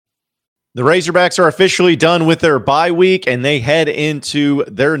The Razorbacks are officially done with their bye week, and they head into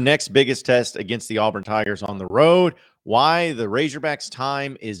their next biggest test against the Auburn Tigers on the road. Why the Razorbacks'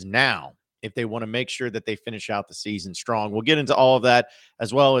 time is now if they want to make sure that they finish out the season strong. We'll get into all of that,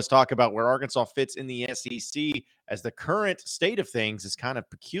 as well as talk about where Arkansas fits in the SEC, as the current state of things is kind of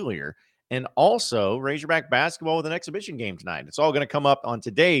peculiar. And also Razorback basketball with an exhibition game tonight. It's all going to come up on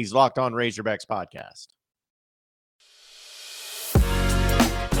today's Locked On Razorbacks podcast.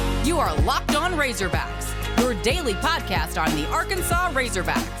 You are Locked On Razorbacks, your daily podcast on the Arkansas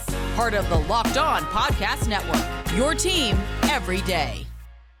Razorbacks, part of the Locked On Podcast Network, your team every day.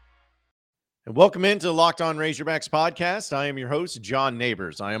 And welcome into the Locked On Razorbacks podcast. I am your host, John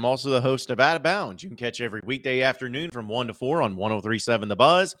Neighbors. I am also the host of Out of Bounds. You can catch every weekday afternoon from 1 to 4 on 103.7 The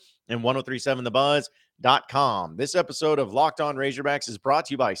Buzz and 103.7thebuzz.com. This episode of Locked On Razorbacks is brought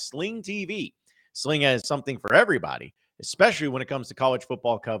to you by Sling TV. Sling has something for everybody, especially when it comes to college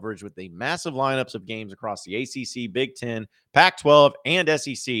football coverage with the massive lineups of games across the ACC, Big Ten, Pac-12, and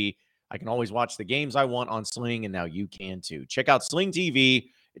SEC. I can always watch the games I want on Sling, and now you can too. Check out Sling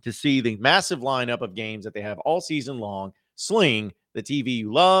TV to see the massive lineup of games that they have all season long. Sling, the TV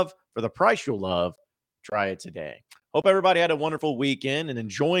you love for the price you'll love. Try it today. Hope everybody had a wonderful weekend and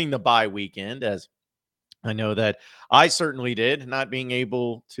enjoying the bye weekend, as I know that I certainly did, not being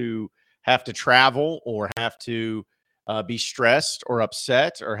able to have to travel or have to be stressed or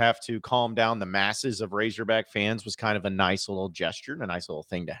upset or have to calm down the masses of Razorback fans was kind of a nice little gesture and a nice little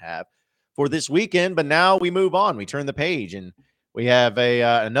thing to have for this weekend. But now we move on. We turn the page and we have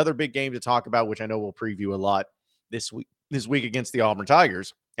another big game to talk about, which I know we'll preview a lot this week against the Auburn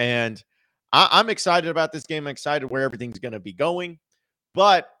Tigers. And I'm excited about this game. I'm excited where everything's going to be going.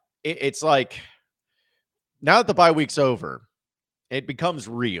 But it's like now that the bye week's over, it becomes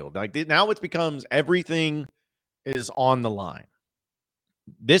real. Like now it becomes everything is on the line.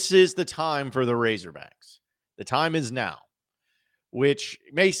 This is the time for the Razorbacks. The time is now, which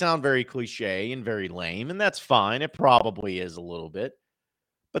may sound very cliche and very lame, and that's fine. It probably is a little bit.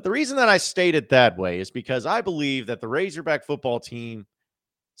 But the reason that I state it that way is because I believe that the Razorback football team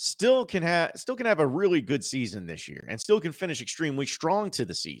still can have a really good season this year and still can finish extremely strong to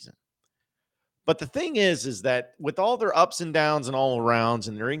the season. But the thing is that with all their ups and downs and all arounds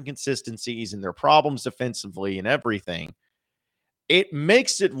and their inconsistencies and their problems defensively and everything, it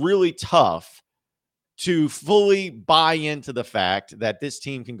makes it really tough to fully buy into the fact that this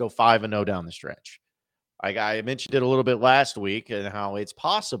team can go 5-0 down the stretch. I mentioned it a little bit last week and how it's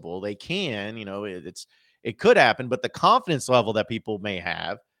possible they can, it could happen, but the confidence level that people may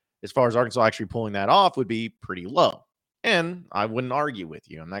have as far as Arkansas actually pulling that off would be pretty low. And I wouldn't argue with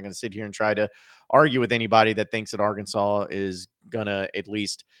you. I'm not going to sit here and try to argue with anybody that thinks that Arkansas is going to at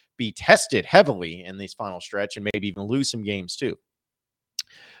least be tested heavily in this final stretch and maybe even lose some games too.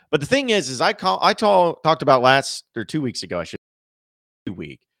 But the thing is I talked about 2 weeks ago,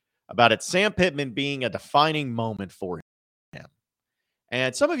 about it, Sam Pittman being a defining moment for him.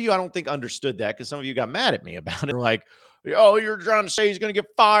 And some of you, I don't think, understood that because some of you got mad at me about it. Like, oh, you're trying to say he's going to get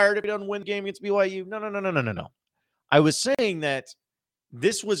fired if he doesn't win the game against BYU. No. I was saying that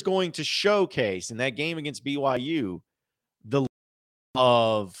this was going to showcase in that game against BYU the level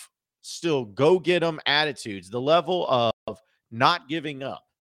of still go get them attitudes, the level of not giving up.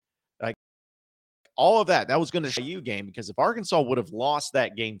 Like all of that was going to show you game, because if Arkansas would have lost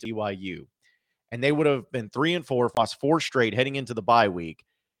that game to BYU and they would have been 3-4, lost 4 straight heading into the bye week,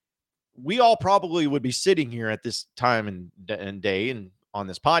 we all probably would be sitting here at this time and day and on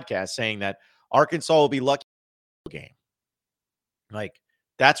this podcast saying that Arkansas will be lucky game. Like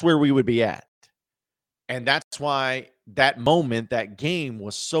that's where we would be at. And that's why that moment, that game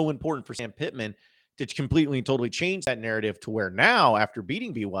was so important for Sam Pittman to completely and totally change that narrative to where now, after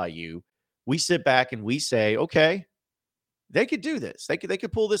beating BYU, we sit back and we say, okay, they could do this. They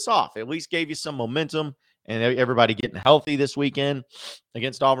could pull this off. At least gave you some momentum, and everybody getting healthy this weekend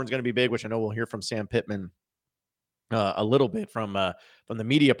against Auburn is going to be big, which I know we'll hear from Sam Pittman a little bit from the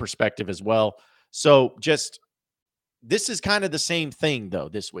media perspective as well. So this is kind of the same thing, though,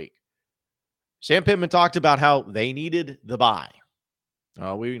 this week. Sam Pittman talked about how they needed the bye.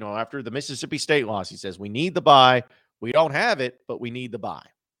 After the Mississippi State loss, he says, we need the bye. We don't have it, but we need the bye.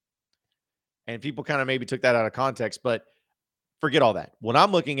 And people kind of maybe took that out of context, but forget all that. What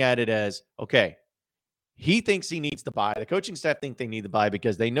I'm looking at it as, okay, he thinks he needs the bye. The coaching staff think they need the bye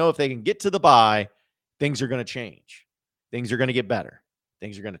because they know if they can get to the bye, things are going to change. Things are going to get better.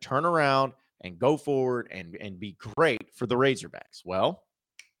 Things are going to turn around and go forward and be great for the Razorbacks. Well,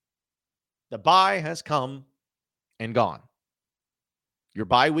 the bye has come and gone. Your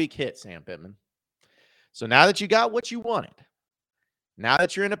bye week hit, Sam Pittman. So now that you got what you wanted, Now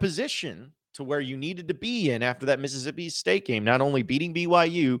that you're in a position to where you needed to be in after that Mississippi State game, not only beating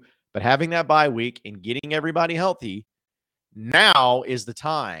BYU, but having that bye week and getting everybody healthy, now is the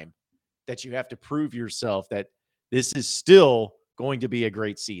time that you have to prove yourself that this is still going to be a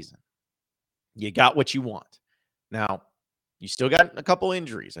great season. You got what you want. Now, you still got a couple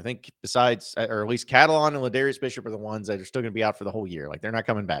injuries. I think besides, or at least Catalon and Ladarius Bishop are the ones that are still going to be out for the whole year. Like, they're not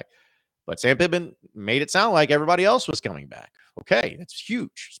coming back. But Sam Pittman made it sound like everybody else was coming back. Okay, that's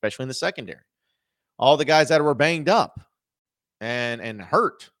huge, especially in the secondary. All the guys that were banged up and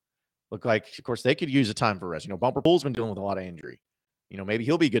hurt look like, of course, they could use a time for rest. Bumper Pool's been dealing with a lot of injury. Maybe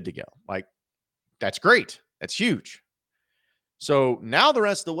he'll be good to go. Like, that's great. That's huge. So now the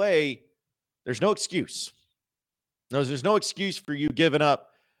rest of the way, there's no excuse. No, there's no excuse for you giving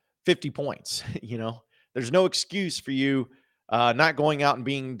up 50 points. There's no excuse for you not going out and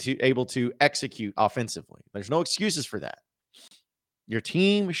being able to execute offensively. There's no excuses for that. Your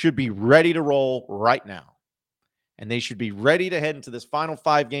team should be ready to roll right now. And they should be ready to head into this final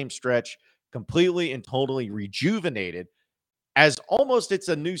 5-game stretch completely and totally rejuvenated, as almost it's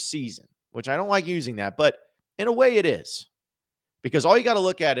a new season, which I don't like using that, but in a way it is. Because all you got to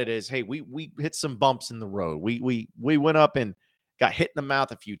look at it is, hey, we hit some bumps in the road. We went up and got hit in the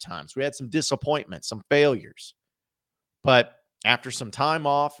mouth a few times. We had some disappointments, some failures. But after some time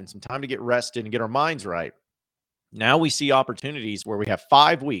off and some time to get rested and get our minds right, now we see opportunities where we have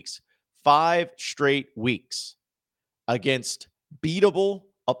 5 weeks, 5 straight weeks against beatable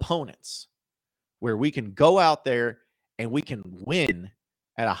opponents, where we can go out there and we can win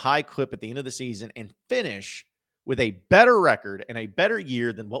at a high clip at the end of the season and finish with a better record and a better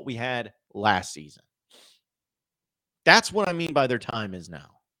year than what we had last season. That's what I mean by their time is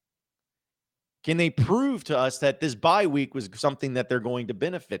now. Can they prove to us that this bye week was something that they're going to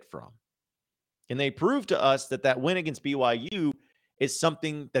benefit from? Can they prove to us that that win against BYU is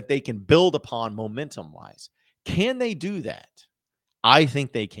something that they can build upon momentum-wise? Can they do that? I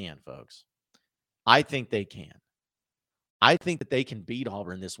think they can, folks. I think they can. I think that they can beat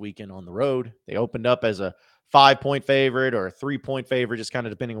Auburn this weekend on the road. They opened up as a 5-point favorite or a 3-point favorite, just kind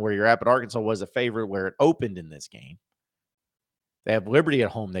of depending on where you're at. But Arkansas was a favorite where it opened in this game. They have Liberty at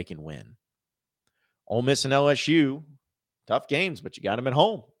home they can win. Ole Miss and LSU, tough games, but you got them at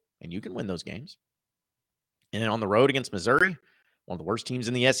home, and you can win those games. And then on the road against Missouri, one of the worst teams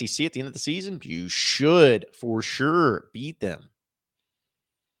in the SEC at the end of the season, you should for sure beat them.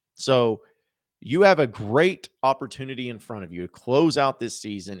 So you have a great opportunity in front of you to close out this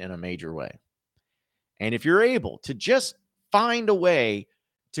season in a major way. And if you're able to just find a way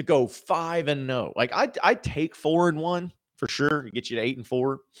to go 5-0, like I'd take 4-1 for sure, get you to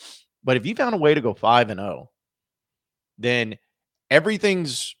 8-4. But if you found a way to go 5-0, then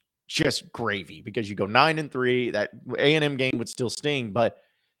everything's just gravy, because you go 9-3. That A&M game would still sting, but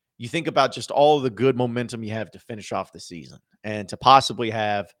you think about just all of the good momentum you have to finish off the season and to possibly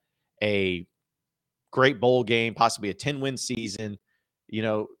have a great bowl game, possibly a 10-win season,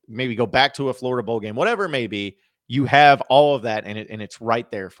 maybe go back to a Florida bowl game, whatever it may be. You have all of that, and it's right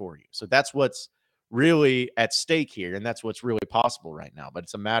there for you. So that's what's really at stake here, and that's what's really possible right now. But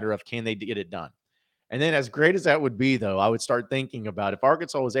it's a matter of, can they get it done? And then, as great as that would be, though, I would start thinking about if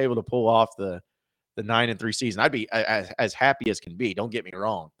Arkansas was able to pull off the 9-3 season, I'd be as happy as can be. Don't get me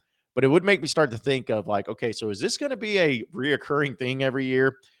wrong. But it would make me start to think of, like, okay, so is this going to be a reoccurring thing every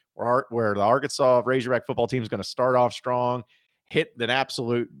year where the Arkansas Razorback football team is going to start off strong, hit an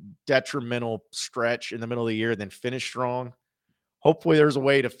absolute detrimental stretch in the middle of the year, then finish strong? Hopefully there's a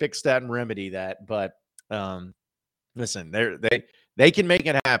way to fix that and remedy that. But listen, they can make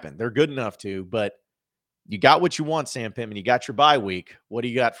it happen. They're good enough to, but you got what you want, Sam Pittman. You got your bye week. What do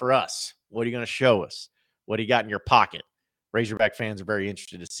you got for us? What are you going to show us? What do you got in your pocket? Razorback fans are very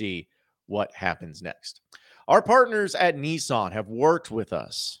interested to see what happens next. Our partners at Nissan have worked with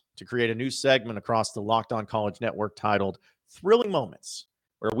us to create a new segment across the Locked On College Network titled Thrilling Moments,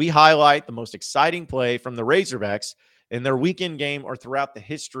 where we highlight the most exciting play from the Razorbacks in their weekend game or throughout the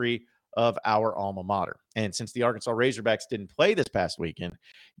history of our alma mater. And since the Arkansas Razorbacks didn't play this past weekend,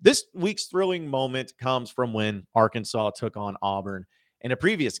 this week's thrilling moment comes from when Arkansas took on Auburn in a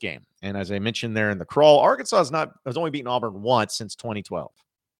previous game. And as I mentioned there in the crawl, Arkansas has only beaten Auburn once since 2012.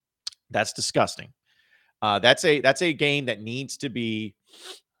 That's disgusting. That's a game that needs to be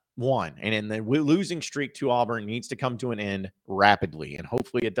won. And in the losing streak to Auburn needs to come to an end rapidly. And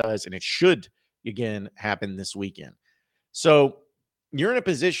hopefully it does. And it should, again, happen this weekend. So you're in a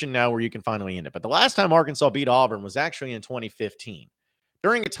position now where you can finally end it. But the last time Arkansas beat Auburn was actually in 2015.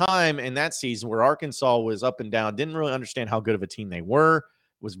 During a time in that season where Arkansas was up and down, didn't really understand how good of a team they were.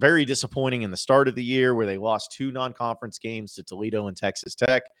 was very disappointing in the start of the year where they lost 2 non-conference games to Toledo and Texas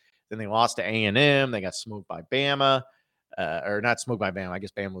Tech. Then they lost to A&M. They got smoked by Bama. Or not smoked by Bama. I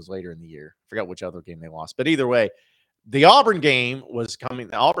guess Bama was later in the year. I forgot which other game they lost. But either way, the Auburn game was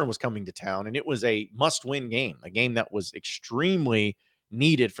coming. Auburn was coming to town, and it was a must-win game, a game that was extremely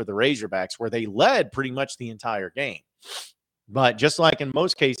needed for the Razorbacks, where they led pretty much the entire game. But just like in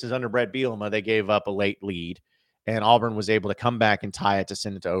most cases under Brett Bielema, they gave up a late lead, and Auburn was able to come back and tie it to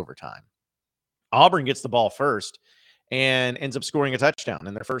send it to overtime. Auburn gets the ball first and ends up scoring a touchdown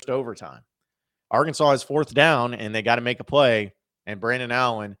in their first overtime. Arkansas is 4th down, and they got to make a play, and Brandon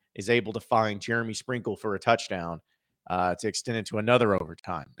Allen is able to find Jeremy Sprinkle for a touchdown to extend it to another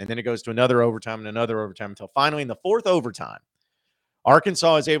overtime. And then it goes to another overtime and another overtime until finally in the 4th overtime,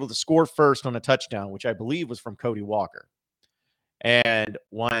 Arkansas is able to score first on a touchdown, which I believe was from Cody Walker. And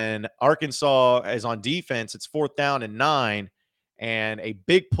when Arkansas is on defense, it's 4th down and 9, and a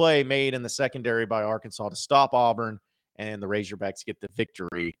big play made in the secondary by Arkansas to stop Auburn, and the Razorbacks get the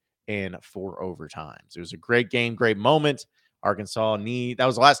victory in 4 overtimes. It was a great game, great moment. Arkansas that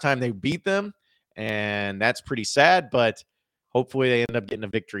was the last time they beat them, and that's pretty sad, but hopefully they end up getting a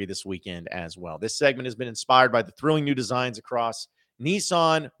victory this weekend as well. This segment has been inspired by the thrilling new designs across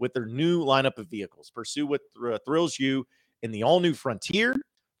Nissan with their new lineup of vehicles. Pursue what thrills you in the all-new Frontier,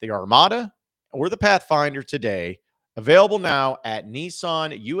 the Armada, or the Pathfinder today. Available now at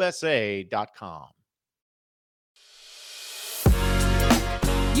nissanusa.com.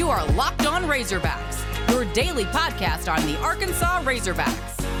 You are Locked On Razorbacks, your daily podcast on the Arkansas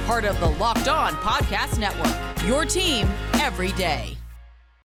Razorbacks, part of the Locked On Podcast Network, your team every day.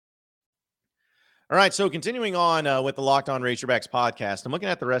 All right, so continuing on with the Locked On Razorbacks podcast, I'm looking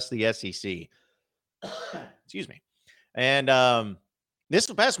at the rest of the SEC. Excuse me. And this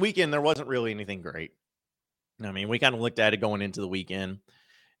past weekend, there wasn't really anything great. I mean, we kind of looked at it going into the weekend,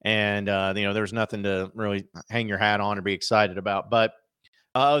 and, there was nothing to really hang your hat on or be excited about. But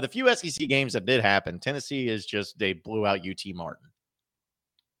the few SEC games that did happen, Tennessee they blew out UT Martin.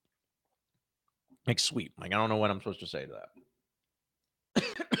 Like, sweep. Like, I don't know what I'm supposed to say to that.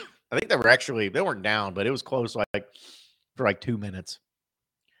 I think they weren't down, but it was close for 2 minutes.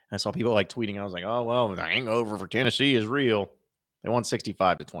 I saw people tweeting. I was like, oh, well, the hangover for Tennessee is real. They won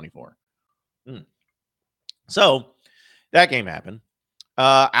 65-24. So that game happened.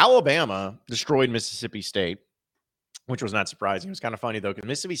 Alabama destroyed Mississippi State, which was not surprising. It was kind of funny, though, because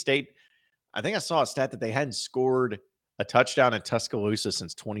Mississippi State, I think I saw a stat that they hadn't scored a touchdown in Tuscaloosa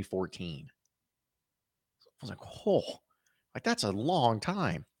since 2014. I was like, that's a long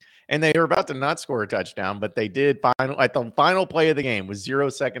time. And they were about to not score a touchdown, but they did at the final play of the game with 0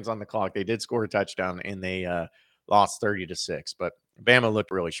 seconds on the clock. They did score a touchdown, and they lost 30-6. But Bama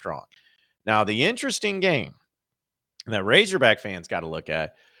looked really strong. Now, the interesting game that Razorback fans got to look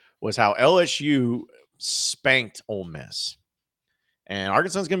at was how LSU spanked Ole Miss. And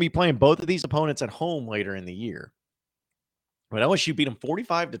Arkansas is going to be playing both of these opponents at home later in the year. But LSU beat them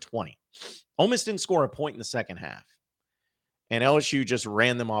 45-20. Ole Miss didn't score a point in the second half. And LSU just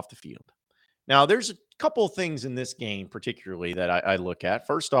ran them off the field. Now, there's a couple of things in this game particularly that I look at.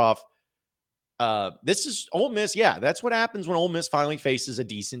 First off, this is Ole Miss. Yeah, that's what happens when Ole Miss finally faces a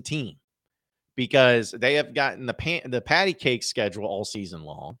decent team, because they have gotten the patty cake schedule all season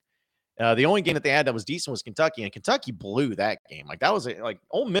long. The only game that they had that was decent was Kentucky, and Kentucky blew that game.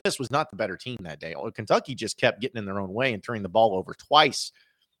 Ole Miss was not the better team that day. Kentucky just kept getting in their own way and turning the ball over twice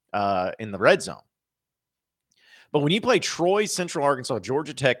in the red zone. But when you play Troy, Central Arkansas,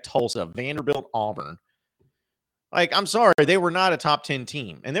 Georgia Tech, Tulsa, Vanderbilt, Auburn, I'm sorry, they were not a top 10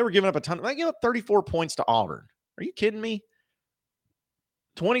 team. And they were giving up they gave up 34 points to Auburn. Are you kidding me?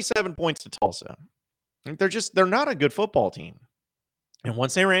 27 points to Tulsa. They're not a good football team. And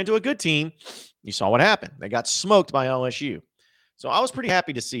once they ran into a good team, you saw what happened. They got smoked by LSU. So I was pretty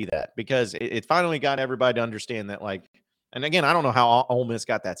happy to see that, because it finally got everybody to understand that, and again, I don't know how Ole Miss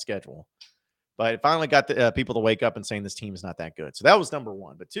got that schedule, but it finally got the people to wake up and saying this team is not that good. So that was number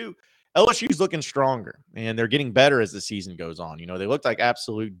one. But two, LSU's looking stronger, and they're getting better as the season goes on. They looked like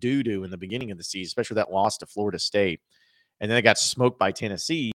absolute doo-doo in the beginning of the season, especially that loss to Florida State. And then they got smoked by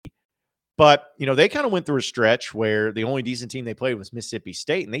Tennessee. But, they kind of went through a stretch where the only decent team they played was Mississippi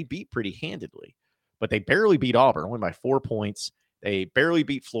State, and they beat pretty handedly. But they barely beat Auburn, only by 4 points. They barely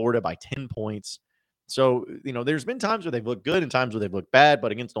beat Florida by 10 points. So, there's been times where they've looked good and times where they've looked bad,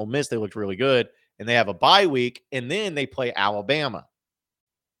 but against Ole Miss, they looked really good. And they have a bye week, and then they play Alabama,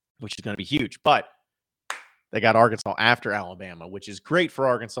 which is going to be huge. But they got Arkansas after Alabama, which is great for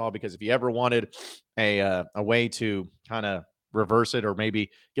Arkansas, because if you ever wanted a way to kind of reverse it or maybe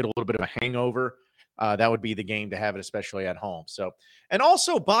get a little bit of a hangover, that would be the game to have it, especially at home. So, and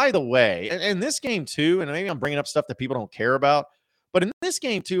also, by the way, in this game too, and maybe I'm bringing up stuff that people don't care about, but in this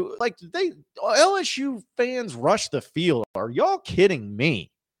game too, like LSU fans rush the field. Are y'all kidding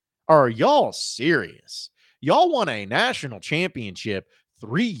me? Are y'all serious? Y'all won a national championship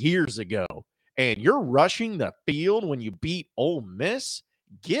 3 years ago, and you're rushing the field when you beat Ole Miss?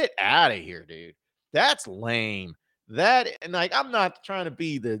 Get out of here, dude. That's lame. That, and like, I'm not trying to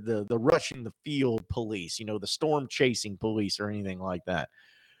be the rushing the field police, the storm chasing police or anything like that.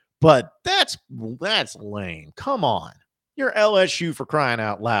 But that's lame. Come on. You're LSU, for crying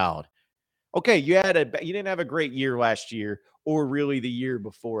out loud. Okay, you didn't have a great year last year, or really the year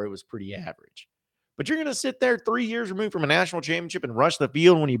before it was pretty average. But you're going to sit there 3 years removed from a national championship and rush the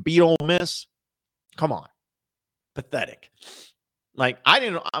field when you beat Ole Miss? Come on. Pathetic. Like,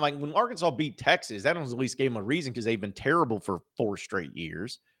 when Arkansas beat Texas, that was at least gave them a reason, because they've been terrible for 4 straight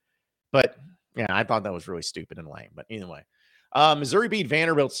years. But yeah, I thought that was really stupid and lame. But anyway, Missouri beat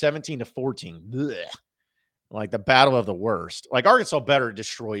Vanderbilt 17-14. Like the battle of the worst. Like, Arkansas better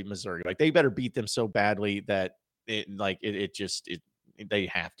destroy Missouri. Like, they better beat them so badly that they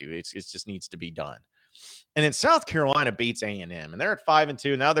have to. It just needs to be done. And then South Carolina beats A&M, and they're at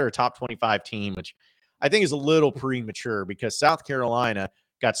 5-2. Now they're a top 25 team, which I think is a little premature, because South Carolina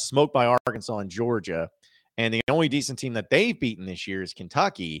got smoked by Arkansas and Georgia, and the only decent team that they've beaten this year is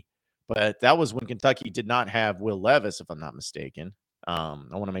Kentucky, but that was when Kentucky did not have Will Levis, if I'm not mistaken. I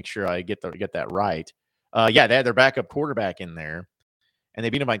want to make sure I get that right. Yeah, they had their backup quarterback in there, and they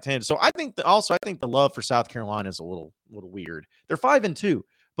beat them by 10. So I think the love for South Carolina is a little weird. They're 5-2,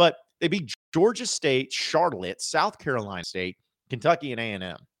 but they beat Georgia State, Charlotte, South Carolina State, Kentucky, and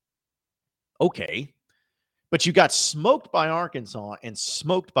A&M. Okay. But you got smoked by Arkansas and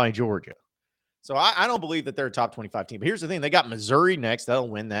smoked by Georgia. So I don't believe that they're a top 25 team. But here's the thing. They got Missouri next. That'll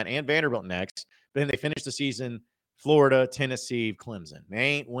win that. And Vanderbilt next. But then they finish the season Florida, Tennessee, Clemson. They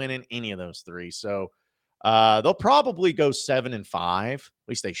ain't winning any of those 3. So they'll probably go 7-5. At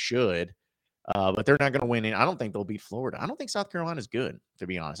least they should. But they're not going to win any. I don't think they'll beat Florida. I don't think South Carolina is good, to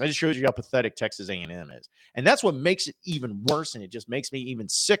be honest. I just showed you how pathetic Texas A&M is. And that's what makes it even worse, and it just makes me even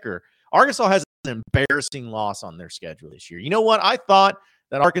sicker. Arkansas has an embarrassing loss on their schedule this year. You know what? I thought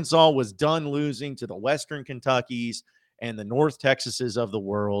that Arkansas was done losing to the Western Kentuckys and the North Texases of the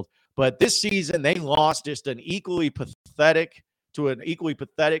world. But this season, they lost just an equally pathetic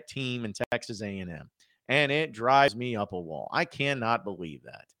team in Texas A&M. And it drives me up a wall. I cannot believe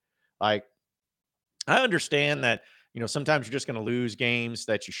that. Like, I understand that, sometimes you're just going to lose games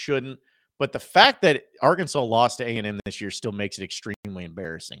that you shouldn't. But the fact that Arkansas lost to A&M this year still makes it extremely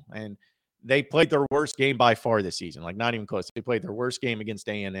embarrassing. And they played their worst game by far this season, like not even close. They played their worst game against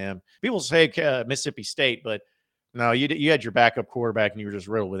A&M. People say Mississippi State, but no, you had your backup quarterback and you were just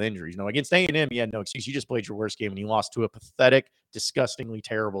riddled with injuries. Against A&M, you had no excuse. You just played your worst game and you lost to a pathetic, disgustingly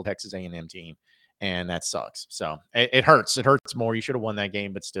terrible Texas A&M team, and that sucks. So it hurts. It hurts more. You should have won that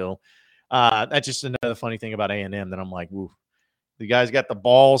game, but still, that's just another funny thing about A&M that I'm like, woo. The guys got the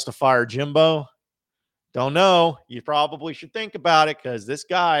balls to fire Jimbo. Don't know. You probably should think about it, because this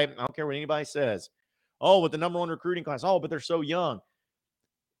guy, I don't care what anybody says. Oh, with the number 1 recruiting class. Oh, but they're so young.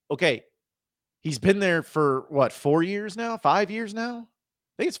 Okay. He's been there for, 4 years now? 5 years now?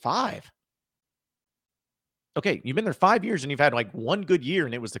 I think it's 5. Okay. You've been there 5 years and you've had like one good year,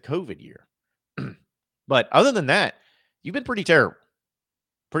 and it was the COVID year. But other than that, you've been pretty terrible.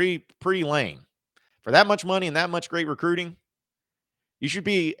 Pretty lame. For that much money and that much great recruiting, you should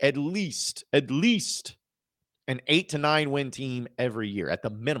be at least an 8 to 9 win team every year at the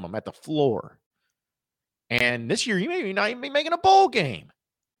minimum, at the floor. And this year, you may not even be making a bowl game.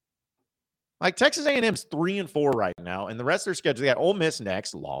 Like, Texas A&M's 3-4 right now, and the rest of their schedule, they got Ole Miss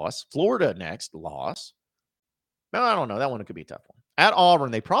next, loss. Florida next, loss. No, I don't know. That one could be a tough one. At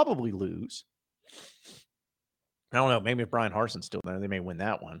Auburn, they probably lose. I don't know. Maybe if Brian Harson's still there, they may win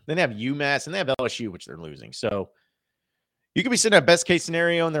that one. Then they have UMass, and they have LSU, which they're losing. So you could be sitting at best case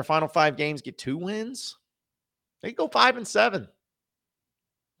scenario in their final 5 games, get 2 wins. They could go 5-7.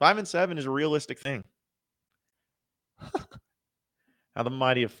 5-7 is a realistic thing. How the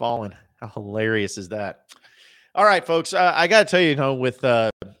mighty have fallen. How hilarious is that? All right, folks. I got to tell you, with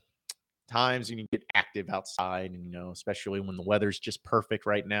times you get active outside, and, especially when the weather's just perfect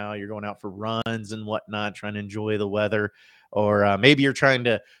right now, you're going out for runs and whatnot, trying to enjoy the weather. Or maybe you're trying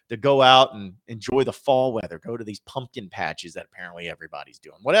to go out and enjoy the fall weather, go to these pumpkin patches that apparently everybody's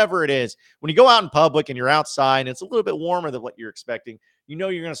doing. Whatever it is, when you go out in public and you're outside and it's a little bit warmer than what you're expecting, you're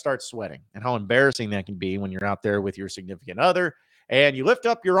going to start sweating. And how embarrassing that can be when you're out there with your significant other and you lift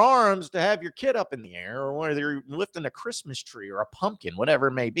up your arms to have your kid up in the air, or whether you're lifting a Christmas tree or a pumpkin, whatever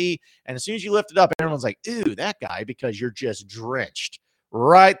it may be. And as soon as you lift it up, everyone's like, ew, that guy, because you're just drenched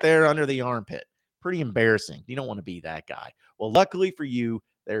right there under the armpit. Pretty embarrassing. You don't want to be that guy. Well, luckily for you,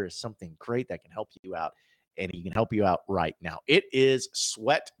 there is something great that can help you out, and he can help you out right now. It is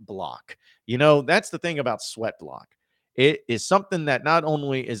Sweat Block. You know, that's the thing about Sweat Block. It is something that not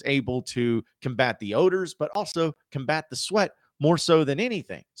only is able to combat the odors, but also combat the sweat more so than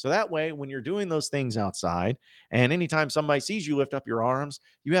anything. So that way, when you're doing those things outside, and anytime somebody sees you lift up your arms,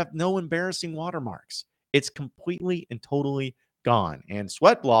 you have no embarrassing watermarks. It's completely and totally gone. And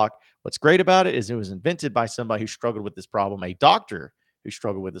Sweat Block, what's great about it is it was invented by somebody who struggled with this problem, a doctor who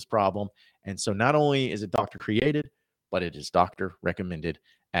struggled with this problem. And so not only is it doctor created, but it is doctor recommended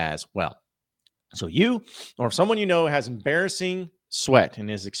as well. So you, or if someone you know has embarrassing sweat and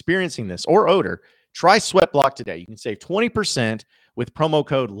is experiencing this or odor, try Sweat Block today. You can save 20% with promo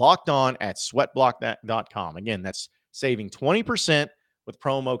code LOCKEDON at sweatblock.com. Again, that's saving 20% with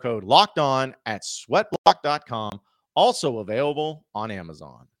promo code LOCKEDON at sweatblock.com. Also available on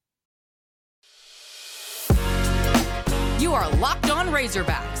Amazon. You are Locked On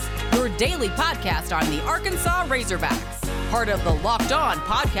Razorbacks, your daily podcast on the Arkansas Razorbacks. Part of the Locked On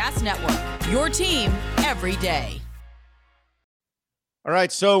Podcast Network, your team every day. All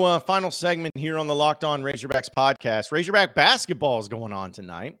right, so final segment here on the Locked On Razorbacks podcast. Razorback basketball is going on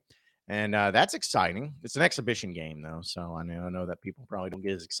tonight, and that's exciting. It's an exhibition game, though, so I know that people probably don't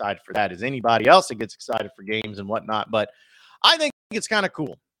get as excited for that as anybody else that gets excited for games and whatnot, but I think it's kind of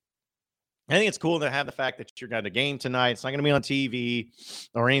cool. I think it's cool to have the fact that you're got a game tonight. It's not going to be on TV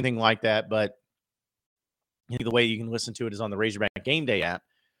or anything like that, but the way you can listen to it is on the Razorback Game Day app.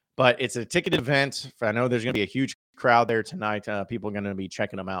 But it's a ticketed event. I know there's going to be a huge crowd there tonight. People are going to be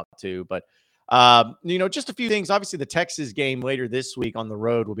checking them out too. But, just a few things. Obviously, the Texas game later this week on the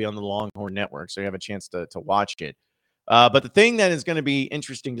road will be on the Longhorn Network, so you have a chance to watch it. But the thing that is going to be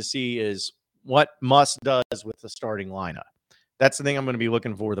interesting to see is what Muss does with the starting lineup. That's the thing I'm going to be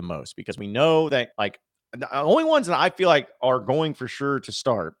looking for the most, because we know that, like, the only ones that I feel like are going for sure to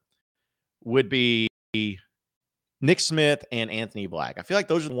start would be Nick Smith and Anthony Black. I feel like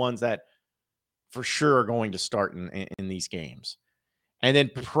those are the ones that for sure are going to start in these games. And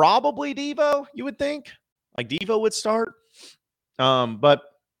then probably Devo, you would think. Like Devo would start. But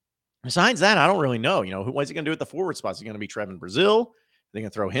besides that, I don't really know. What's he going to do at the forward spots? Is he going to be Trevin Brazile? Are they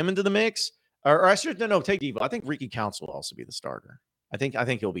going to throw him into the mix? Or I should take Devo. I think Ricky Council will also be the starter. I think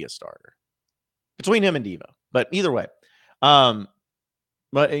he'll be a starter between him and Devo. But either way, is Trevin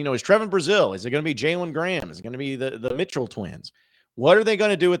Brazile? Is it going to be Jalen Graham? Is it going to be the Mitchell twins? What are they going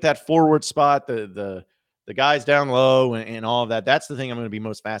to do with that forward spot? The guys down low and all of that. That's the thing I'm going to be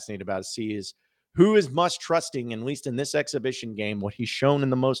most fascinated about to see is who is Muss trusting, at least in this exhibition game, what he's shown in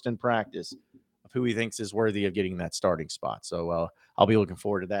the most in practice, of who he thinks is worthy of getting that starting spot. So I'll be looking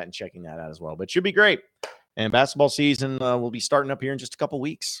forward to that and checking that out as well. But it should be great. And basketball season will be starting up here in just a couple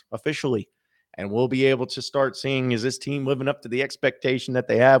weeks officially. And we'll be able to start seeing, is this team living up to the expectation that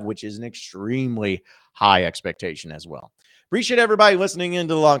they have, which is an extremely high expectation as well. Appreciate everybody listening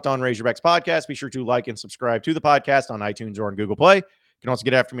into the Locked On Razorbacks podcast. Be sure to like and subscribe to the podcast on iTunes or on Google Play. You can also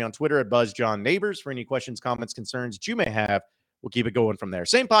get after me on Twitter at BuzzJohnNeighbors for any questions, comments, concerns that you may have. We'll keep it going from there.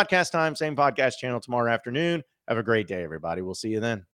 Same podcast time, same podcast channel tomorrow afternoon. Have a great day, everybody. We'll see you then.